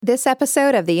This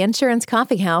episode of the Insurance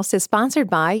Coffee House is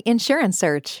sponsored by Insurance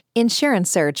Search.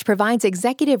 Insurance Search provides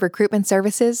executive recruitment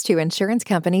services to insurance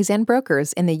companies and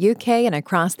brokers in the UK and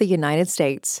across the United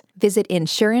States. Visit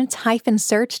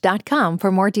insurance-search.com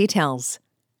for more details.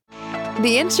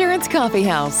 The Insurance Coffee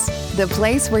House, the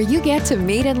place where you get to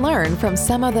meet and learn from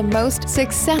some of the most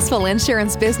successful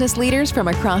insurance business leaders from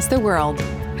across the world.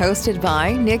 Hosted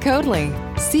by Nick Hoadley,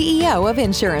 CEO of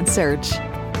Insurance Search.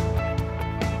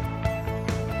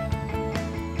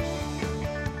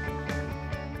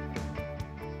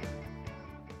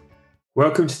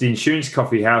 Welcome to the Insurance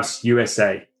Coffee House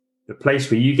USA, the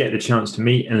place where you get the chance to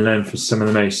meet and learn from some of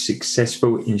the most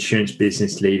successful insurance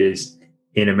business leaders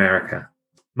in America.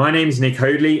 My name is Nick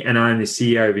Hoadley and I am the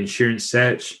CEO of Insurance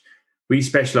Search. We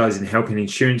specialize in helping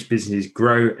insurance businesses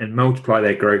grow and multiply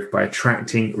their growth by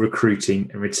attracting, recruiting,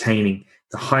 and retaining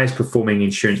the highest performing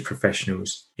insurance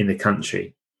professionals in the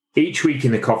country. Each week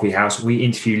in the Coffee House, we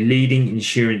interview leading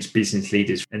insurance business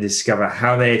leaders and discover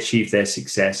how they achieve their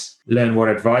success, learn what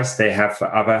advice they have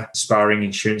for other aspiring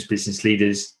insurance business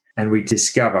leaders, and we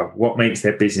discover what makes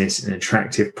their business an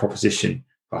attractive proposition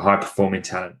for high-performing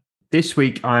talent. This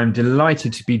week, I'm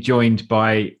delighted to be joined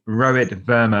by Rohit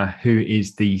Verma, who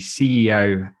is the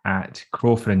CEO at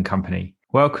Crawford Company.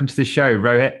 Welcome to the show,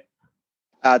 Rohit.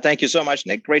 Thank you so much,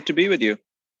 Nick. Great to be with you.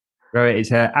 Rohit,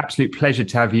 it's an absolute pleasure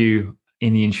to have you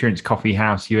in the Insurance Coffee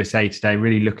House USA today.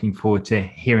 Really looking forward to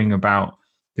hearing about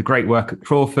the great work at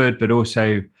Crawford, but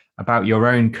also about your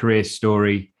own career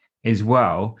story as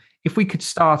well. If we could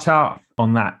start out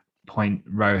on that point,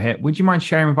 Rohit, would you mind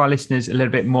sharing with our listeners a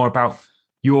little bit more about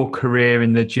your career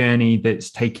and the journey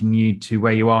that's taken you to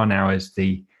where you are now as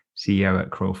the CEO at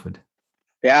Crawford?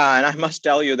 Yeah, and I must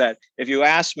tell you that if you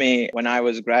asked me when I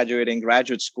was graduating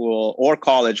graduate school or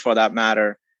college for that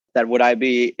matter, that would I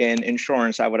be in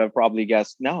insurance, I would have probably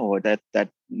guessed no, that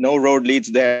no road leads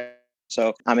there.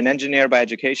 So I'm an engineer by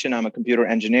education. I'm a computer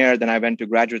engineer. Then I went to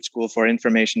graduate school for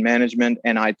information management.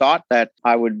 And I thought that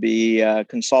I would be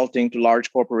consulting to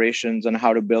large corporations on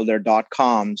how to build their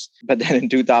 .coms. But then in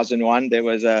 2001, there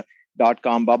was a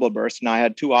 .com bubble burst. And I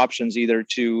had two options, either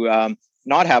to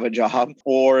not have a job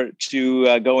or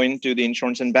to go into the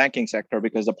insurance and banking sector,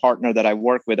 because the partner that I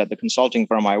worked with at the consulting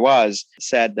firm I was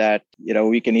said that,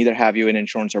 we can either have you in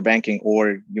insurance or banking,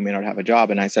 or you may not have a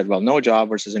job. And I said, well, no job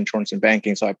versus insurance and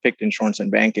banking. So I picked insurance and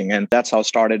banking. And that's how I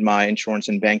started my insurance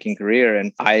and banking career.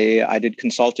 And I did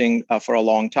consulting for a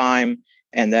long time.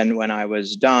 And then when I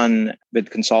was done with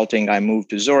consulting, I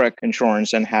moved to Zurich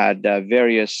Insurance and had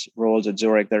various roles at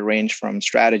Zurich that ranged from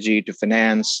strategy to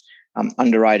finance,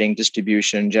 underwriting,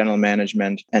 distribution, general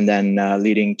management, and then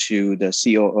leading to the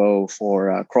COO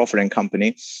for Crawford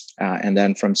Company, and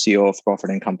then from COO of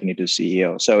Crawford Company to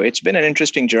CEO. So it's been an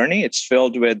interesting journey. It's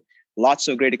filled with lots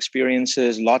of great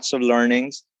experiences, lots of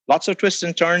learnings, lots of twists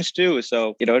and turns too.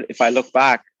 So, if I look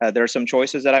back, there are some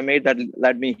choices that I made that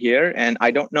led me here. And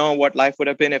I don't know what life would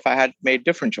have been if I had made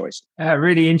different choices.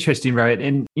 Really interesting, Rohit.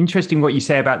 And interesting what you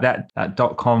say about that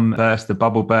 .com burst, the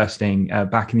bubble bursting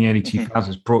back in the early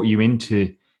 2000s brought you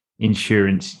into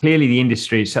insurance. Clearly, the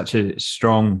industry is such a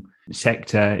strong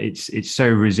sector. It's so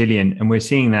resilient. And we're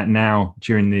seeing that now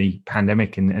during the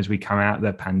pandemic and as we come out of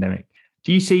the pandemic.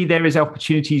 Do you see there is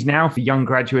opportunities now for young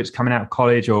graduates coming out of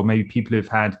college, or maybe people who've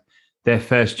had their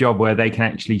first job, where they can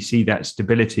actually see that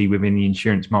stability within the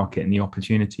insurance market and the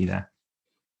opportunity there?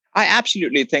 I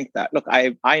absolutely think that. Look,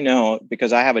 I know,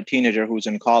 because I have a teenager who's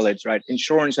in college, right?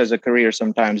 Insurance as a career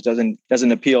sometimes doesn't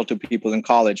appeal to people in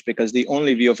college, because the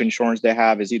only view of insurance they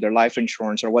have is either life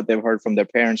insurance or what they've heard from their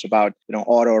parents about,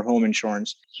 auto or home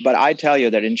insurance. But I tell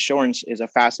you that insurance is a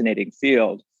fascinating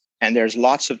field. And there's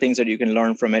lots of things that you can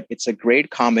learn from it. It's a great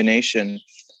combination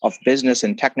of business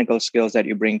and technical skills that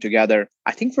you bring together.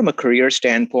 I think from a career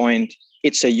standpoint,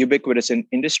 it's a ubiquitous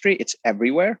industry. It's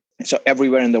everywhere. So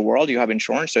everywhere in the world, you have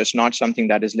insurance. So it's not something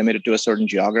that is limited to a certain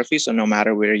geography. So no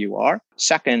matter where you are.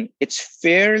 Second, it's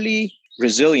fairly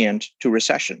resilient to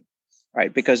recession,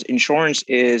 right? Because insurance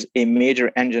is a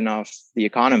major engine of the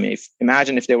economy.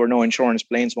 Imagine if there were no insurance,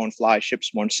 planes won't fly, ships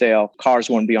won't sail,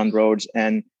 cars won't be on roads,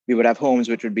 and we would have homes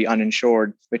which would be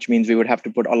uninsured, which means we would have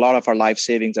to put a lot of our life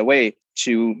savings away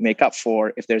to make up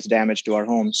for if there's damage to our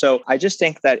home. So I just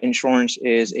think that insurance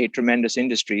is a tremendous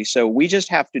industry. So we just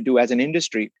have to do, as an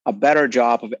industry, a better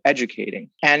job of educating.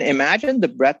 And imagine the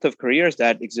breadth of careers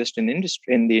that exist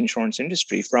in the insurance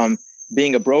industry, from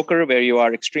being a broker where you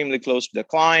are extremely close to the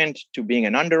client, to being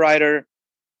an underwriter,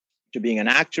 to being an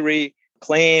actuary,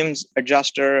 claims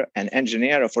adjuster, an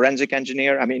engineer, a forensic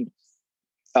engineer. I mean,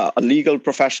 a legal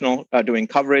professional doing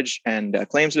coverage and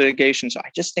claims litigation. So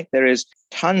I just think there is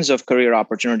tons of career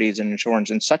opportunities in insurance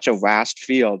in such a vast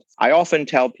field. I often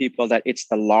tell people that it's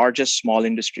the largest small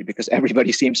industry because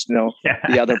everybody seems to know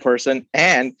the other person.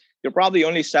 And you're probably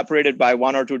only separated by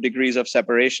 1 or 2 degrees of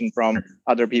separation from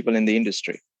other people in the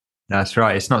industry. That's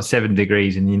right. It's not 7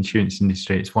 degrees in the insurance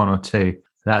industry. It's 1 or 2.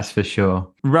 That's for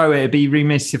sure. Rohit, it'd be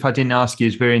remiss if I didn't ask you,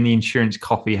 as we're in the insurance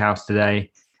coffee house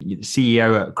today, you're the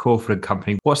CEO at Crawford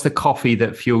Company. What's the coffee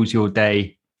that fuels your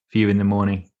day for you in the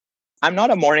morning? I'm not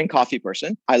a morning coffee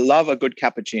person. I love a good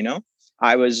cappuccino.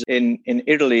 I was in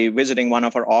Italy visiting one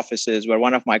of our offices where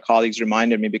one of my colleagues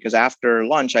reminded me because after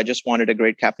lunch, I just wanted a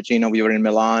great cappuccino. We were in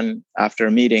Milan after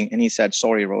a meeting and he said,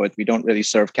 sorry, Rohit, we don't really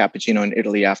serve cappuccino in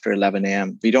Italy after 11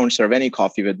 a.m. We don't serve any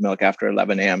coffee with milk after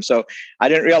 11 a.m. So I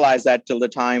didn't realize that till the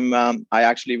time I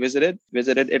actually visited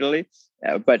Italy.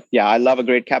 But yeah, I love a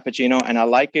great cappuccino and I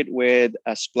like it with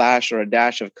a splash or a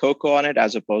dash of cocoa on it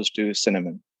as opposed to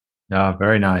cinnamon. Oh,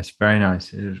 very nice. Very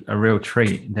nice. It was a real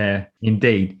treat there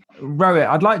indeed. Rohit,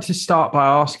 I'd like to start by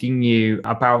asking you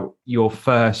about your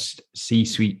first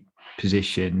C-suite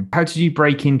position. How did you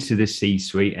break into the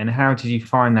C-suite and how did you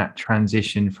find that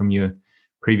transition from your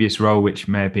previous role, which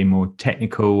may have been more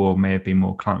technical or may have been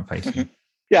more client-facing? Mm-hmm.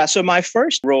 Yeah, so my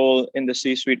first role in the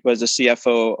C-suite was the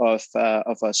CFO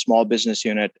of a small business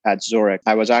unit at Zurich.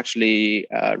 I was actually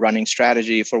running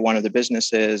strategy for one of the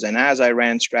businesses. And as I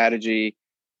ran strategy,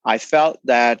 I felt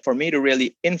that for me to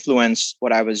really influence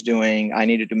what I was doing, I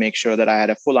needed to make sure that I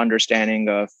had a full understanding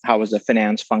of how was the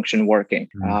finance function working.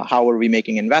 How were we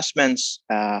making investments?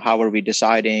 How were we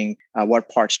deciding what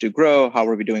parts to grow? How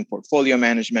were we doing portfolio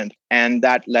management? And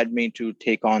that led me to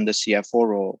take on the CFO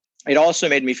role. It also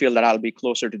made me feel that I'll be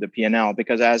closer to the P&L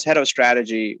because as head of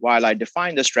strategy, while I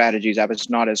defined the strategies, I was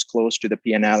not as close to the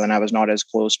P&L and I was not as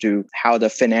close to how the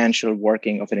financial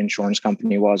working of an insurance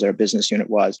company was or a business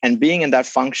unit was. And being in that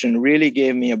function really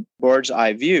gave me a bird's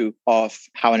eye view of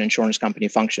how an insurance company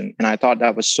functioned. And I thought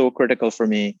that was so critical for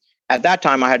me. At that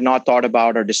time, I had not thought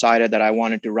about or decided that I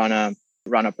wanted to run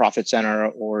a profit center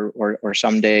or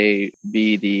someday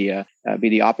be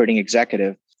the operating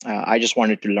executive. I just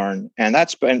wanted to learn. And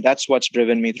that's what's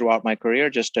driven me throughout my career,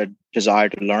 just a desire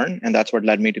to learn. And that's what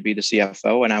led me to be the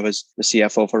CFO. And I was the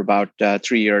CFO for about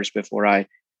 3 years before I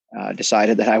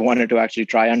decided that I wanted to actually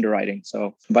try underwriting.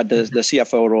 But the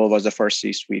CFO role was the first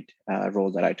C-suite role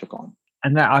that I took on.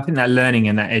 And I think that learning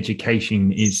and that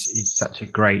education is such a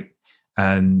great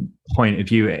point of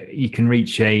view. You can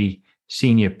reach a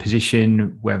senior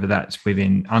position, whether that's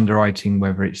within underwriting,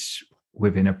 whether it's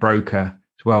within a broker,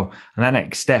 well. And that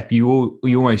next step, you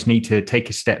almost need to take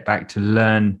a step back to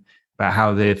learn about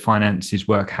how the finances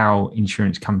work, how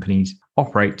insurance companies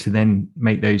operate to then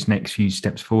make those next few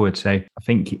steps forward. So I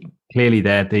think clearly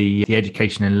there, the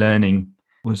education and learning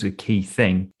was a key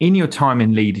thing. In your time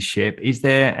in leadership, is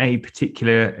there a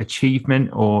particular achievement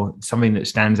or something that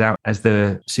stands out as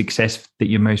the success that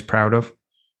you're most proud of?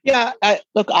 Yeah,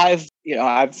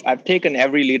 I've taken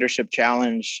every leadership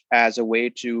challenge as a way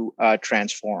to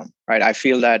transform. Right, I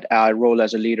feel that our role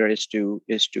as a leader is to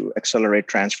accelerate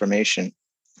transformation.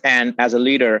 And as a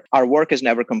leader, our work is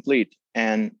never complete.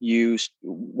 And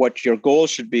what your goal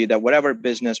should be that whatever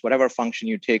business, whatever function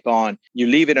you take on, you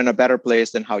leave it in a better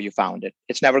place than how you found it.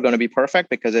 It's never going to be perfect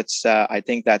because I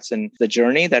think that's in the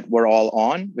journey that we're all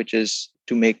on, which is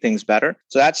to make things better.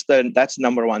 So that's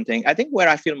number one thing. I think where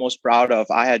I feel most proud of,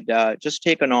 I had just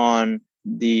taken on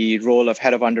the role of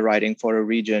head of underwriting for a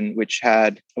region which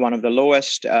had one of the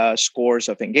lowest scores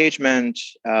of engagement,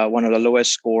 one of the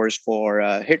lowest scores for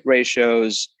hit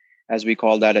ratios, as we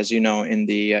call that, as you know, in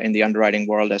the underwriting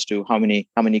world, as to how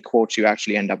many quotes you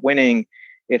actually end up winning.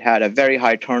 It had a very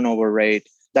high turnover rate.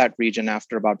 That region,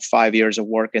 after about 5 years of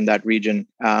work in that region,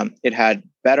 it had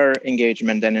better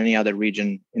engagement than any other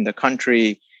region in the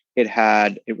country.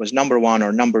 It was number one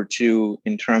or number two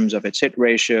in terms of its hit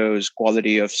ratios,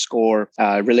 quality of score,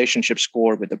 relationship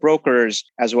score with the brokers,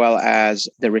 as well as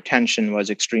the retention was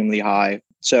extremely high.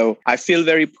 So I feel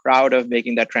very proud of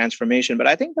making that transformation. But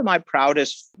I think that my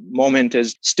proudest moment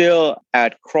is still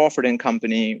at Crawford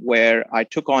Company, where I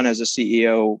took on as a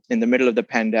CEO in the middle of the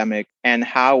pandemic, and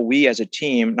how we as a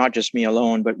team, not just me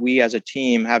alone, but we as a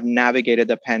team have navigated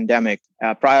the pandemic,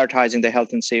 prioritizing the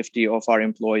health and safety of our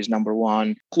employees, number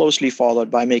one, closely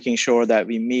followed by making sure that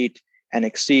we meet and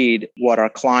exceed what our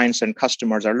clients and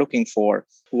customers are looking for,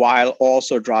 while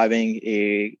also driving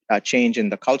a change in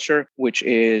the culture, which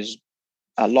is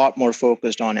a lot more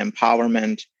focused on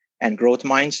empowerment and growth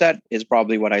mindset, is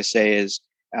probably what I say is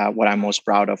what I'm most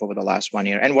proud of over the last 1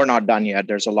 year. And we're not done yet.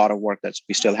 There's a lot of work that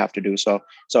we still have to do. So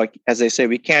as they say,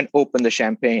 we can't open the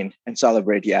champagne and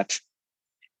celebrate yet.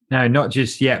 No, not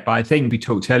just yet, but I think we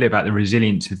talked earlier about the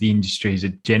resilience of the industry as a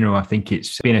general. I think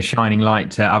it's been a shining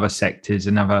light to other sectors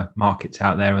and other markets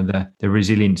out there, and the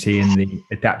resiliency and the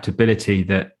adaptability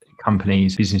that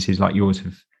companies, businesses like yours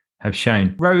have shown.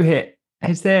 Rohit,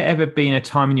 has there ever been a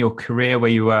time in your career where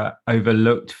you were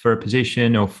overlooked for a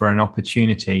position or for an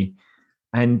opportunity?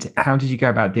 And how did you go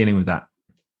about dealing with that?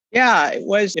 Yeah, it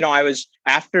was, I was,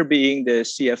 after being the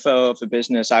CFO of a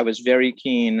business, I was very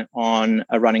keen on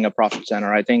running a profit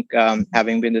center. I think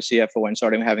having been the CFO and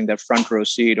sort of having that front row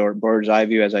seat or bird's eye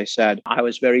view, as I said, I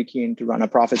was very keen to run a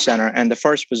profit center. And the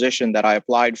first position that I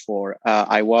applied for,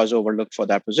 I was overlooked for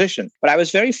that position. But I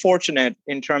was very fortunate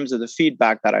in terms of the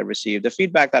feedback that I received. The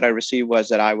feedback that I received was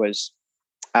that I was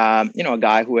a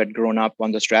guy who had grown up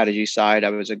on the strategy side. I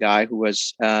was a guy who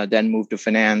was then moved to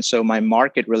finance. So my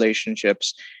market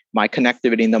relationships, my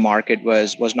connectivity in the market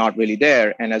was not really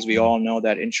there. And as we all know,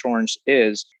 that insurance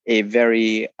is a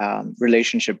very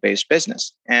relationship-based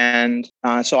business. And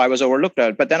so I was overlooked at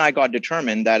it. But then I got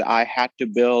determined that I had to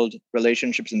build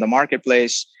relationships in the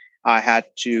marketplace. I had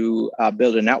to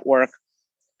build a network.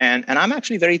 And I'm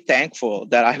actually very thankful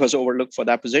that I was overlooked for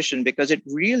that position, because it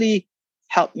really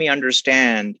helped me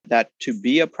understand that to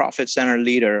be a profit center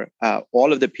leader,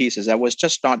 all of the pieces, that was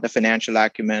just not the financial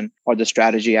acumen or the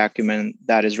strategy acumen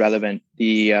that is relevant.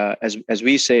 The as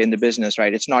we say in the business,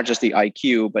 right? It's not just the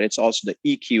IQ, but it's also the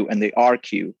EQ and the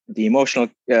RQ, the emotional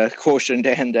quotient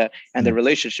and the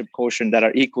relationship quotient that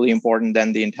are equally important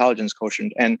than the intelligence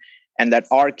quotient. And that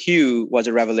RQ was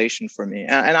a revelation for me.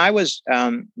 And I was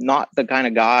not the kind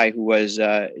of guy who was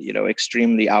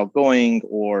extremely outgoing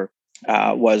or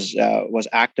was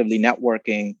actively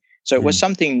networking. So it was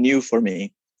something new for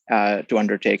me to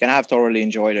undertake. And I've thoroughly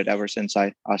enjoyed it ever since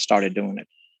I started doing it.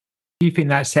 Do you think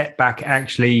that setback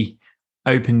actually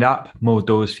opened up more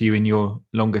doors for you in your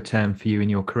longer term for you in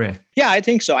your career? Yeah, I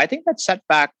think so. I think that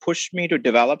setback pushed me to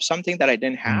develop something that I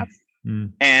didn't have.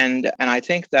 And I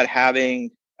think that having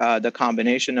the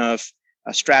combination of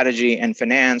strategy and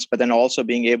finance, but then also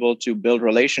being able to build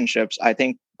relationships, I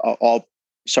think all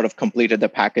sort of completed the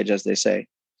package, as they say.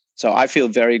 So I feel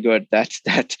very good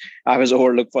that I was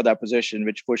overlooked for that position,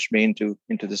 which pushed me into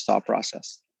this thought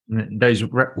process. Those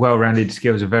well-rounded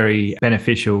skills are very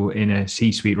beneficial in a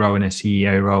C-suite role, in a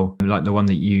CEO role, like the one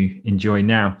that you enjoy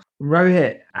now.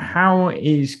 Rohit, how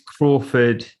is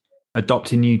Crawford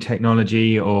adopting new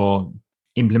technology or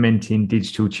implementing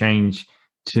digital change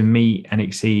to meet and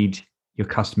exceed your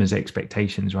customers'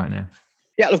 expectations right now?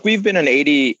 Yeah, look, we've been an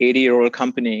 80-year-old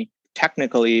company.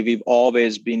 Technically, we've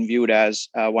always been viewed as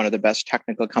one of the best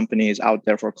technical companies out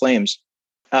there for claims.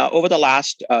 Over the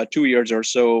last 2 years or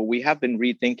so, we have been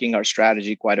rethinking our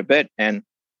strategy quite a bit. And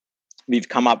we've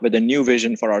come up with a new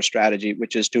vision for our strategy,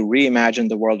 which is to reimagine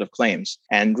the world of claims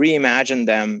and reimagine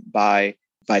them by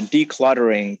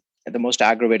decluttering the most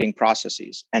aggravating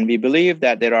processes. And we believe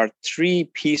that there are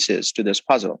 3 pieces to this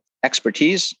puzzle: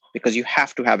 expertise, because you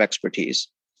have to have expertise;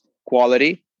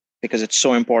 quality, because it's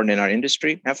so important in our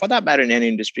industry, and for that matter in any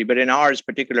industry, but in ours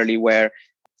particularly, where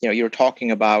you're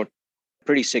talking about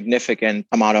pretty significant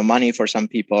amount of money for some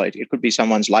people. It could be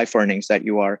someone's life earnings that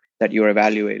you're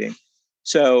evaluating.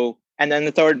 So, and then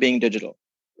the third being digital,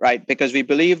 right? Because we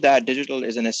believe that digital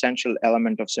is an essential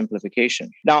element of simplification.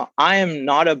 Now, I am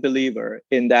not a believer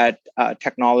in that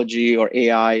technology or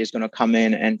AI is going to come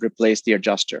in and replace the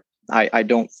adjuster. I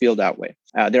don't feel that way.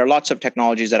 There are lots of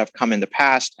technologies that have come in the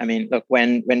past. I mean, look,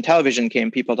 when television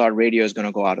came, people thought radio is going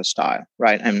to go out of style,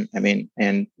 right?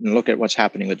 And look at what's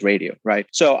happening with radio, right?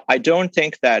 So I don't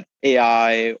think that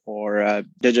AI or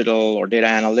digital or data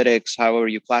analytics, however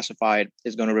you classify it,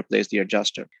 is going to replace the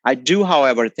adjuster. I do,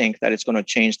 however, think that it's going to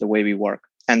change the way we work.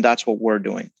 And that's what we're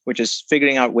doing, which is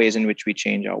figuring out ways in which we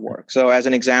change our work. So as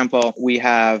an example, we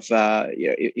have,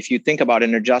 if you think about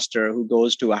an adjuster who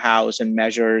goes to a house and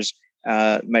measures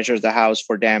the house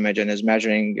for damage and is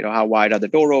measuring, how wide are the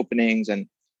door openings and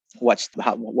what's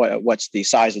the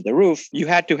size of the roof. You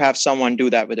had to have someone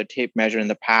do that with a tape measure in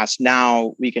the past.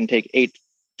 Now we can take 8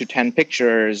 to 10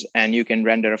 pictures and you can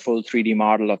render a full 3D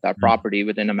model of that property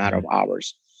within a matter of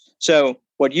hours. So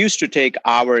what used to take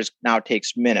hours now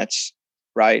takes minutes,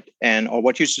 right? Or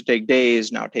what used to take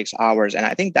days now takes hours. And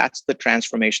I think that's the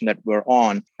transformation that we're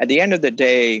on. At the end of the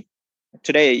day,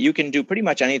 today, you can do pretty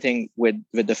much anything with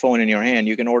the phone in your hand.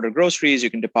 You can order groceries, you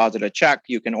can deposit a check,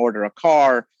 you can order a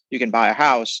car, you can buy a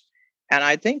house. And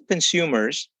I think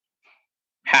consumers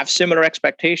have similar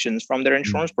expectations from their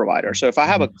insurance provider. So if I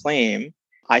have a claim,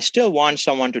 I still want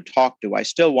someone to talk to. I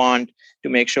still want to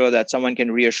make sure that someone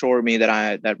can reassure me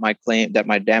that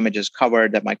my damage is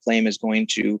covered, that my claim is going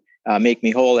to make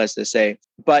me whole, as they say.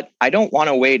 But I don't want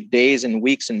to wait days and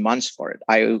weeks and months for it.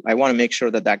 I want to make sure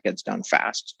that gets done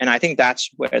fast. And I think that's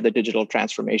where the digital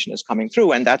transformation is coming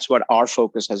through. And that's what our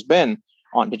focus has been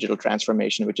on digital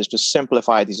transformation, which is to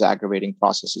simplify these aggravating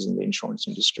processes in the insurance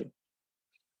industry.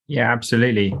 Yeah,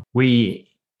 absolutely. We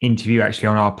interview actually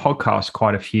on our podcast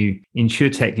quite a few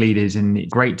insurtech leaders, and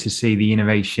it's great to see the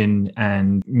innovation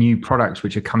and new products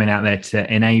which are coming out there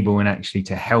to enable and actually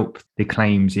to help the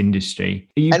claims industry.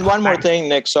 And one more thing,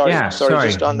 Nick, sorry,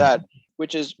 just on that,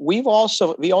 which is we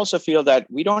also feel that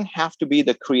we don't have to be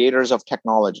the creators of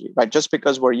technology, right? Just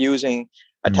because we're using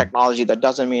a technology, that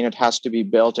doesn't mean it has to be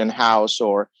built in-house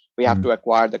or we have to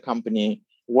acquire the company.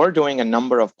 We're doing a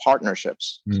number of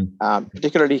partnerships,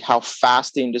 particularly how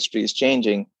fast the industry is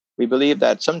changing. We believe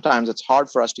that sometimes it's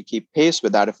hard for us to keep pace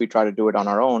with that if we try to do it on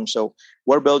our own. So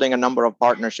we're building a number of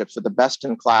partnerships with the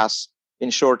best-in-class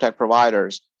insurtech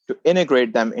providers to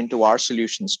integrate them into our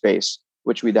solution space,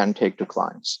 which we then take to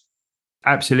clients.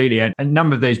 Absolutely. And a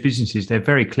number of those businesses, they're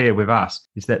very clear with us,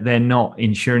 is that they're not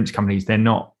insurance companies, they're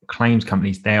not claims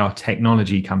companies, they are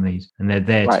technology companies, and they're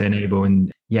there to enable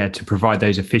and to provide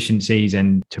those efficiencies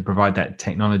and to provide that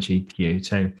technology to you.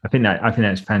 So I think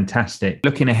that's fantastic.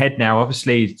 Looking ahead now,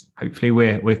 obviously, hopefully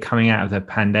we're coming out of the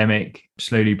pandemic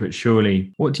slowly but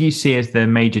surely. What do you see as the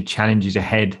major challenges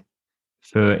ahead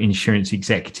for insurance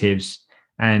executives,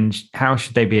 and how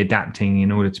should they be adapting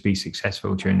in order to be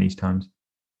successful during these times?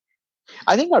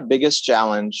 I think our biggest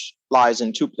challenge lies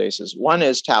in two places. One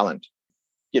is talent.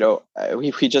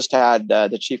 We just had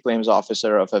the chief claims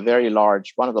officer of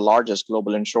one of the largest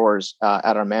global insurers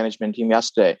at our management team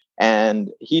yesterday. And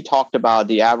he talked about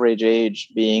the average age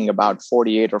being about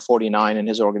 48 or 49 in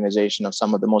his organization of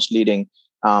some of the most leading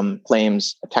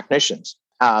claims technicians.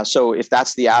 So if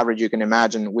that's the average, you can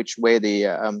imagine which way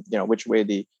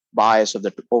the bias of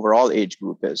the overall age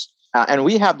group is. And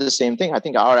we have the same thing. I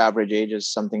think our average age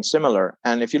is something similar.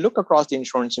 And if you look across the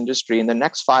insurance industry in the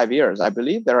next 5 years, I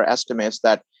believe there are estimates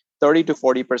that 30 to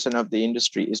 40% of the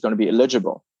industry is going to be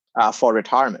eligible for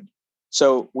retirement.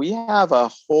 So we have a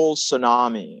whole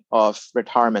tsunami of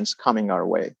retirements coming our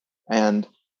way. And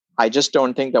I just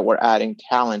don't think that we're adding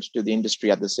talent to the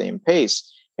industry at the same pace.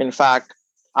 In fact,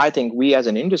 I think we as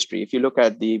an industry, if you look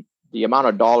at the amount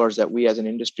of dollars that we as an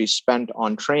industry spent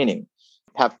on training,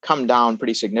 have come down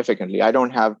pretty significantly. I don't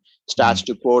have stats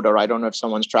to quote, or I don't know if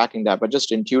someone's tracking that, but just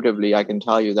intuitively, I can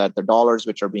tell you that the dollars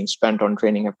which are being spent on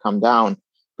training have come down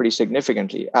pretty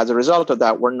significantly. As a result of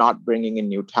that, we're not bringing in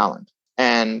new talent.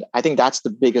 And I think that's the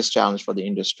biggest challenge for the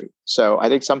industry. So I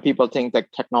think some people think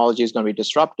that technology is going to be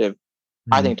disruptive.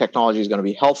 I think technology is going to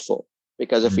be helpful,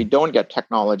 because if we don't get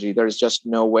technology, there's just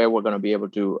no way we're going to be able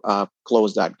to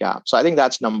close that gap. So I think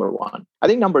that's number one. I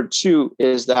think number two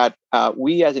is that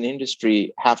we as an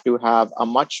industry have to have a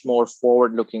much more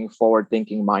forward-looking,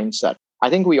 forward-thinking mindset.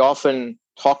 I think we often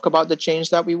talk about the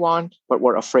change that we want, but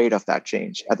we're afraid of that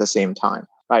change at the same time,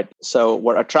 right? So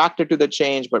we're attracted to the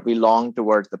change, but we long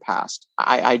towards the past.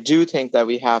 I do think that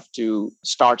we have to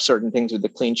start certain things with a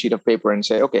clean sheet of paper and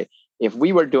say, okay, if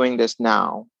we were doing this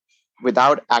now,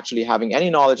 without actually having any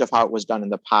knowledge of how it was done in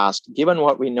the past, given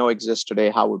what we know exists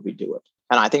today, how would we do it?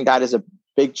 And I think that is a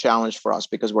big challenge for us,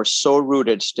 because we're so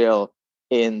rooted still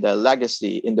in the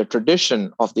legacy, in the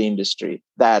tradition of the industry,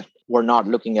 that we're not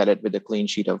looking at it with a clean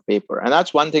sheet of paper. And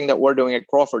that's one thing that we're doing at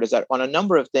Crawford, is that on a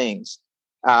number of things,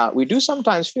 we do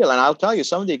sometimes feel, and I'll tell you,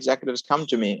 some of the executives come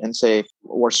to me and say,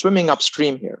 we're swimming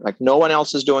upstream here. Like, no one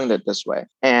else is doing it this way.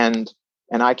 And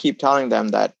I keep telling them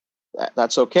that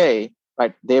that's okay.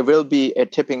 Right? There will be a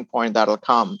tipping point that'll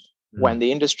come when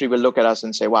the industry will look at us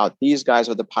and say, wow, these guys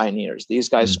are the pioneers. These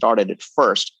guys started it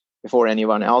first before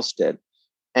anyone else did.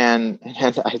 And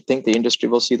I think the industry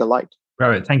will see the light.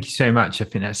 Rohit, thank you so much. I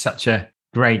think that's such a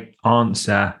great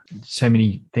answer. So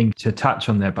many things to touch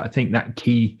on there. But I think that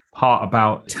key part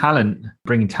about talent,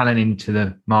 bringing talent into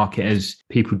the market as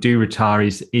people do retire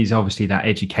is obviously that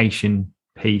education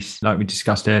piece. Like we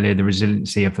discussed earlier, the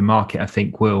resiliency of the market, I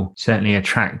think, will certainly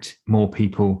attract more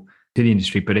people to the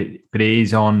industry, but it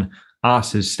is on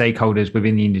us as stakeholders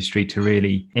within the industry to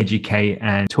really educate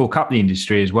and talk up the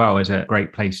industry as well as a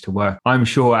great place to work. I'm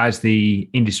sure as the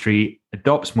industry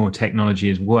adopts more technology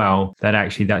as well, that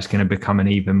actually that's going to become an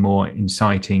even more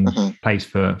inciting place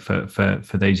for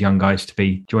those young guys to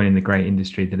be joining the great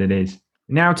industry that it is.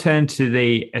 Now turn to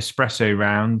the espresso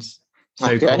rounds.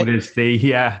 So-called as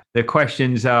the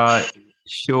questions are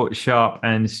short, sharp,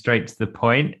 and straight to the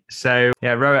point. So,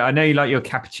 Rohit, I know you like your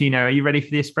cappuccino. Are you ready for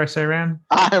the espresso round?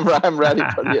 I'm ready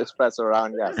for the espresso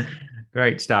round, yes.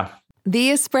 Great stuff. The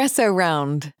Espresso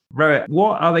Round. Rohit,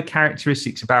 what are the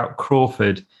characteristics about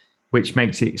Crawford which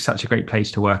makes it such a great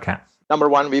place to work at? Number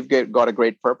one, we've got a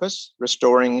great purpose,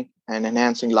 restoring and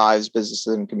enhancing lives,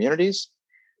 businesses, and communities.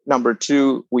 Number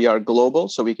two, we are global,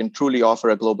 so we can truly offer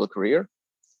a global career.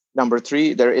 Number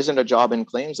three, there isn't a job in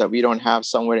claims that we don't have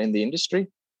somewhere in the industry.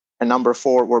 And number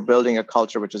four, we're building a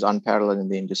culture which is unparalleled in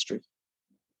the industry.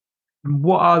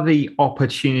 What are the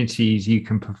opportunities you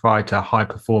can provide to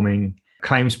high-performing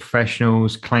claims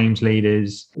professionals, claims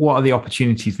leaders? What are the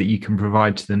opportunities that you can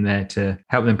provide to them there to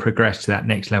help them progress to that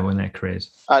next level in their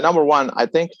careers? Number one, I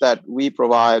think that we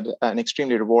provide an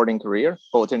extremely rewarding career,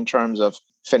 both in terms of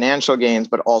financial gains,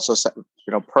 but also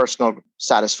personal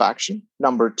satisfaction.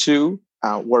 Number two,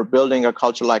 we're building a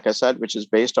culture, like I said, which is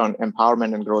based on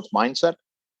empowerment and growth mindset.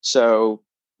 So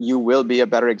you will be a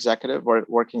better executive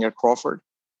working at Crawford.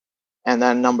 And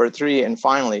then number three, and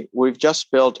finally, we've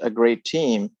just built a great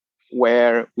team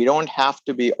where we don't have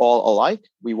to be all alike.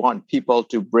 We want people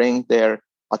to bring their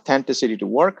authenticity to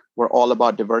work. We're all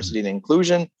about diversity and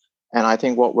inclusion. And I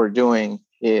think what we're doing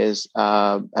is,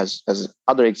 as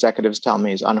other executives tell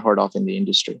me, is unheard of in the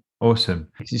industry. Awesome.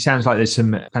 It sounds like there's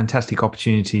some fantastic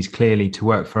opportunities clearly to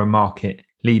work for a market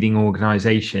leading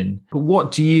organization. But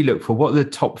what do you look for? What are the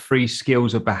top 3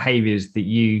 skills or behaviors that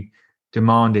you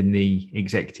demand in the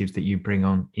executives that you bring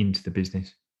on into the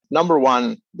business? Number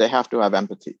one, they have to have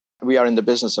empathy. We are in the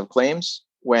business of claims.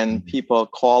 When people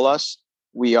call us,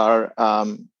 we are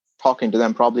talking to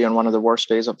them probably on one of the worst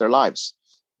days of their lives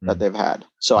that they've had.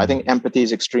 So I think empathy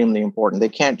is extremely important. They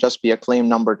can't just be a claim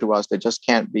number to us. They just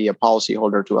can't be a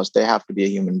policyholder to us. They have to be a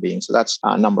human being. So that's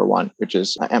number one, which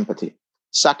is empathy.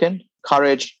 Second,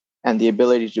 courage and the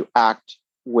ability to act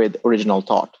with original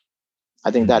thought. I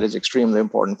think that is extremely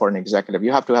important for an executive.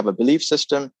 You have to have a belief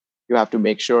system. You have to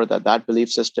make sure that that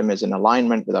belief system is in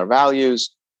alignment with our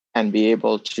values and be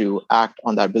able to act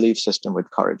on that belief system with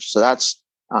courage. So that's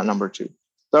number two.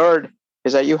 Third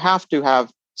is that you have to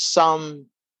have some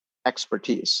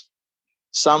expertise,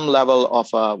 some level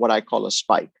of what I call a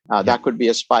spike. That could be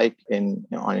a spike in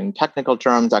technical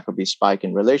terms. That could be a spike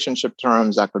in relationship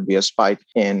terms. That could be a spike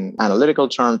in analytical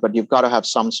terms. But you've got to have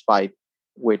some spike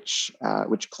which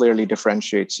clearly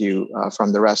differentiates you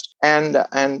from the rest. And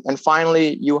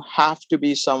finally, you have to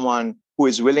be someone who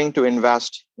is willing to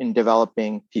invest in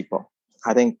developing people.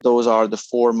 I think those are the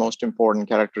 4 most important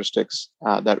characteristics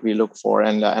that we look for.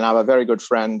 And I have a very good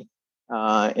friend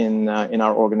in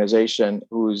our organization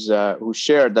who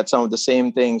shared that some of the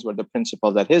same things were the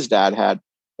principles that his dad had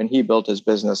when he built his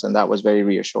business, and that was very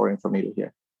reassuring for me to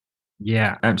hear.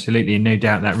 Yeah, absolutely, and no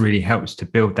doubt that really helps to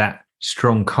build that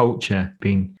strong culture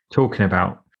being talking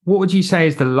about. What would you say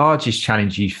is the largest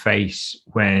challenge you face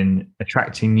when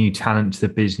attracting new talent to the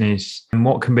business, and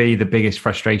what can be the biggest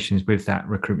frustrations with that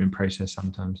recruitment process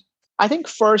sometimes? I think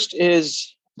first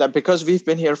is that because we've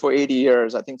been here for 80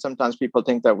 years, I think sometimes people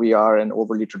think that we are an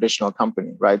overly traditional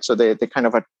company, right? So they kind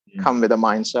of come with a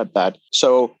mindset that,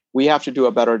 so we have to do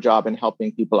a better job in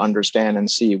helping people understand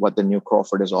and see what the new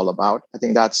Crawford is all about. I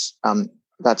think that's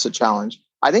a challenge.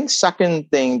 I think second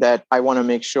thing that I want to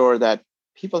make sure that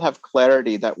people have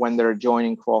clarity that when they're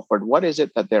joining Crawford, what is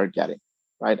it that they're getting,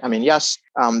 right? I mean, yes,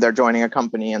 they're joining a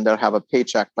company and they'll have a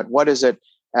paycheck, but what is it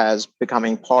as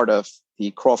becoming part of the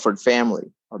Crawford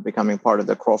family or becoming part of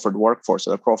the Crawford workforce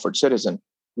or the Crawford citizen?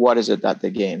 What is it that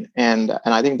they gain? And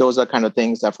I think those are kind of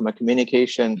things that from a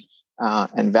communication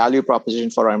and value proposition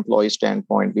for our employee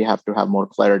standpoint, we have to have more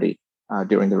clarity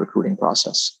during the recruiting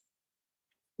process.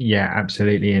 Yeah,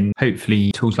 absolutely. And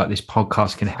hopefully tools like this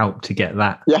podcast can help to get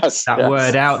that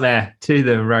word out there to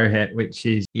them, Rohit, which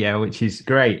is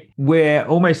great. We're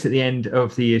almost at the end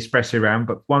of the espresso round,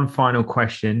 but one final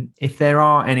question. If there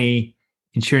are any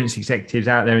insurance executives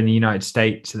out there in the United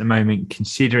States at the moment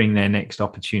considering their next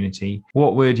opportunity,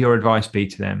 what would your advice be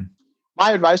to them?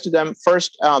 My advice to them,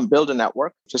 first, build a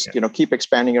network. Just keep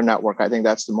expanding your network. I think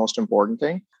that's the most important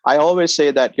thing. I always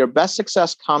say that your best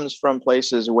success comes from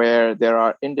places where there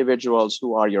are individuals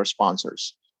who are your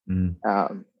sponsors.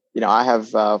 I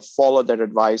have followed that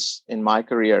advice in my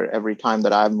career. Every time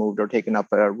that I've moved or taken up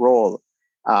a role,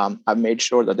 I've made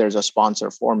sure that there's a sponsor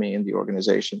for me in the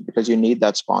organization, because you need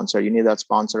that sponsor. You need that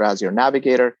sponsor as your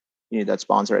navigator. You need that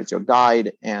sponsor as your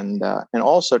guide, and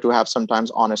also to have sometimes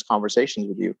honest conversations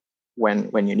with you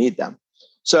when you need them.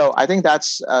 So I think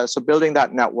that's so building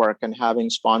that network and having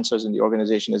sponsors in the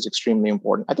organization is extremely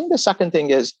important. I think the second thing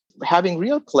is having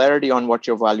real clarity on what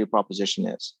your value proposition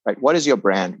is, right? What is your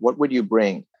brand? What would you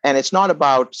bring? And it's not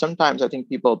about, sometimes I think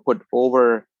people put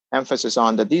over emphasis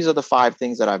on that these are the 5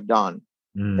 things that I've done.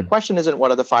 The question isn't what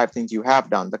are the 5 things you have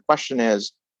done. The question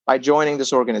is, by joining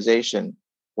this organization,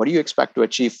 What do you expect to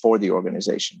achieve for the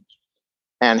organization?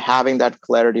 And having that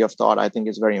clarity of thought, I think,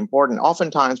 is very important.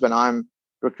 Oftentimes, when I'm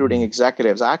recruiting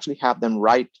executives, I actually have them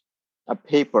write a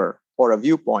paper or a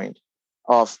viewpoint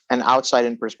of an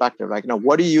outside-in perspective. Like,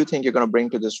 what do you think you're going to bring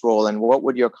to this role, and what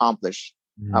would you accomplish?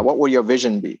 What would your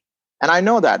vision be? And I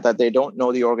know that they don't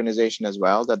know the organization as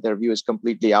well, that their view is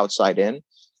completely outside in.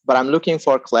 But I'm looking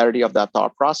for clarity of that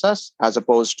thought process as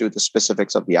opposed to the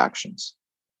specifics of the actions.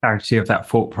 Clarity of that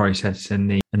thought process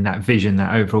and that vision,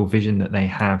 that overall vision that they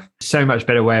have. So much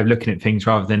better way of looking at things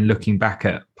rather than looking back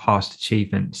at past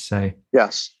achievements. So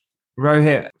yes.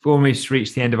 Rohit, we've almost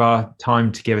reached the end of our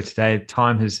time together today.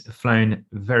 Time has flown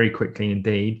very quickly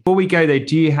indeed. Before we go though,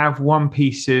 do you have one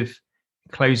piece of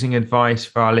closing advice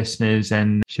for our listeners?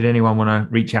 And should anyone want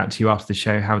to reach out to you after the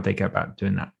show, how would they go about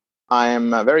doing that? I am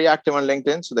very active on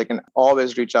LinkedIn, so they can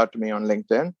always reach out to me on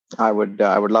LinkedIn. I would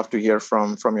love to hear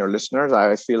from your listeners.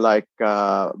 I feel like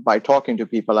by talking to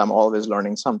people, I'm always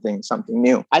learning something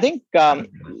new. I think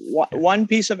one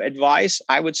piece of advice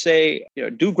I would say,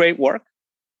 do great work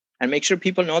and make sure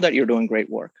people know that you're doing great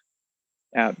work.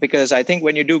 Because I think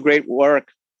when you do great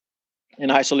work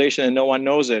in isolation and no one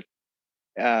knows it,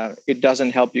 it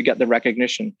doesn't help you get the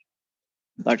recognition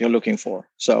that you're looking for.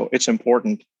 So it's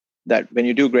important that when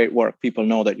you do great work, people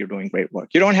know that you're doing great work.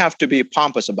 You don't have to be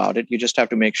pompous about it. You just have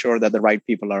to make sure that the right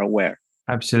people are aware.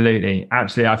 Absolutely. I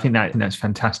think that's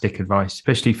fantastic advice,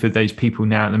 especially for those people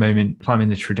now at the moment climbing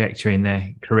the trajectory in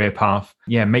their career path.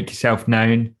 Yeah, make yourself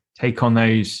known, take on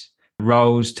those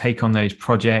roles, take on those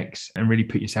projects, and really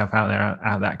put yourself out there,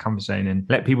 out of that comfort zone, and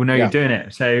let people know you're doing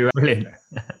it. So brilliant.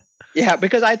 Yeah,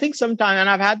 because I think sometimes, and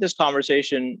I've had this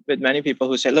conversation with many people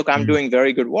who say, look, I'm doing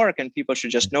very good work and people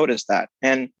should just notice that.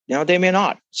 And, they may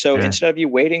not. So instead of you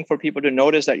waiting for people to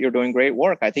notice that you're doing great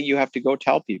work, I think you have to go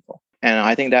tell people. And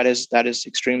I think that is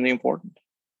extremely important.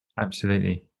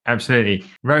 Absolutely.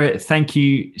 Rohit, thank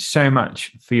you so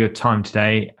much for your time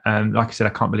today. Like I said, I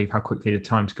can't believe how quickly the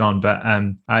time's gone, but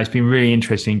it's been really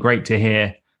interesting. Great to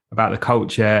hear about the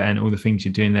culture and all the things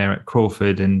you're doing there at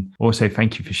Crawford. And also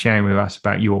thank you for sharing with us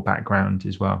about your background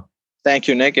as well. Thank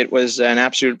you, Nick. It was an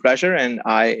absolute pleasure. And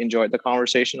I enjoyed the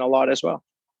conversation a lot as well.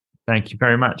 Thank you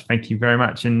very much.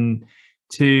 And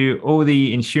to all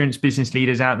the insurance business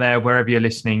leaders out there, wherever you're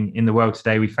listening in the world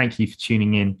today, we thank you for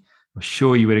tuning in. I'm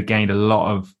sure you would have gained a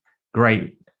lot of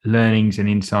great learnings and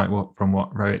insight from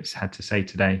what Rohit's had to say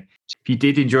today. If you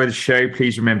did enjoy the show,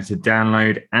 please remember to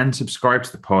download and subscribe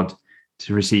to the pod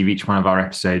to receive each one of our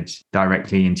episodes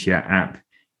directly into your app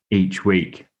each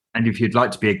week. And if you'd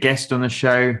like to be a guest on the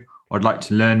show, or would like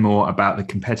to learn more about the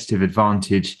competitive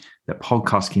advantage that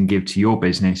podcasts can give to your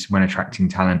business when attracting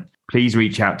talent, please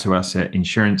reach out to us at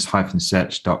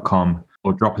insurance-search.com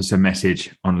or drop us a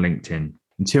message on LinkedIn.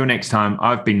 Until next time,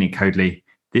 I've been Nick Hoadley.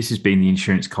 This has been the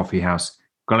Insurance Coffee House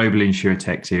Global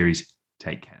InsurTech Series.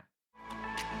 Take care.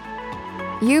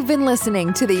 You've been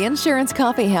listening to the Insurance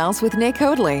Coffee House with Nick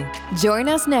Hoadley. Join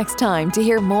us next time to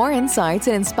hear more insights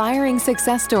and inspiring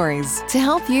success stories to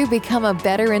help you become a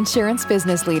better insurance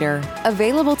business leader.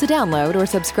 Available to download or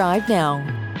subscribe now.